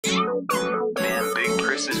Man, Big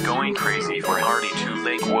Chris is going crazy for Hardy to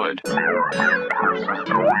Lakewood.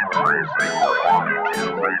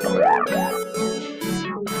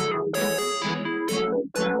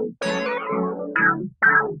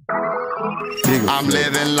 I'm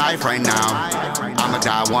living life right now. I'ma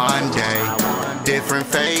die one day. Different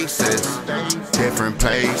faces, different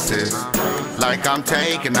places. Like I'm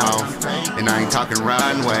taking off, and I ain't talking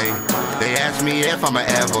runway. They ask me if I'ma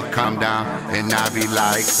ever come down, and I be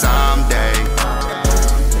like, someday.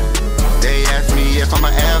 They ask me if I'ma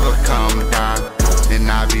ever come down, and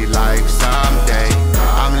I be like, someday.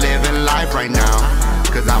 I'm living life right now,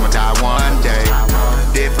 cause I'ma die one day.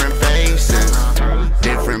 Different faces,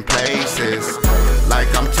 different places. Like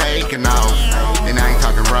I'm taking off, and I ain't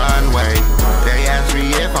talking runway. They ask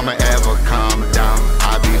me if I'ma ever come down,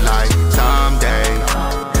 I be like, someday.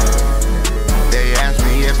 They ask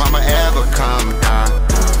me if I'ma ever come down,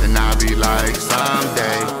 and I be like,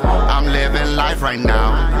 someday. I'm living life right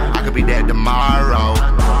now, I could be dead tomorrow.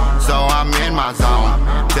 So I'm in my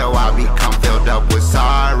zone, till I become filled up with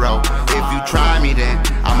sorrow. If you try me then,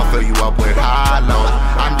 I'ma fill you up with hollows.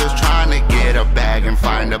 I'm just trying to get a bag and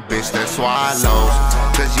find a bitch that swallows.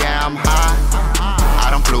 Cause yeah, I'm high,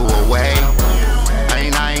 I done flew away.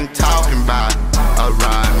 I ain't talking about a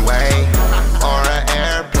runway or an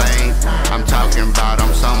airplane. I'm talking about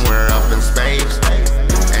I'm somewhere up in space.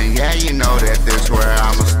 And yeah, you know that this where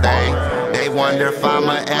I'ma stay. They wonder if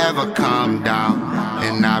I'ma ever come down,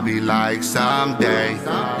 and I be like, someday.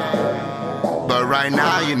 But right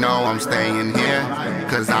now, you know I'm staying here,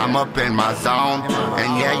 cause I'm up in my zone.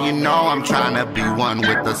 And yeah, you know I'm trying to be one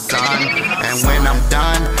with the sun. And when I'm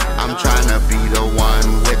done, I'm trying to be the one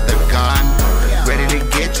with the gun, ready to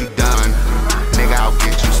get you done. Nigga, I'll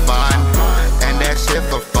get you spun, and that shit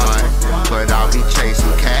for fun. But I'll be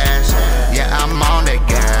chasing cash, yeah, I'm on that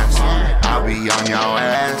gas. I'll be on your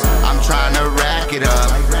ass, I'm trying to rack it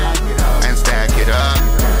up and stack it up.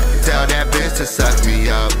 Tell that bitch to suck me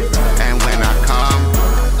up, and when I come,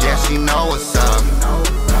 yeah, she know what's up.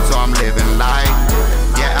 So I'm living life,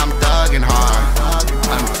 yeah, I'm thugging hard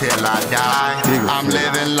until I die. I'm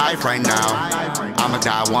living life right now, I'ma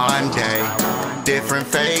die one day. Different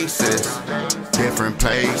faces, different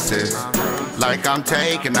places. Like I'm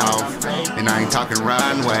taking off, and I ain't talking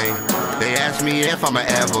runway. They ask me if I'ma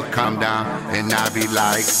ever come down, and I be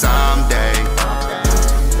like, someday.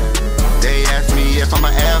 They ask me if I'ma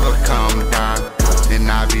ever come down, and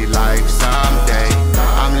I be like, someday.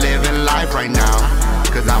 I'm living life right now,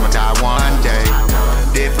 cause I'ma die one day.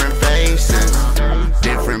 Different faces,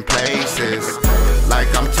 different places.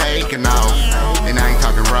 Like I'm taking off,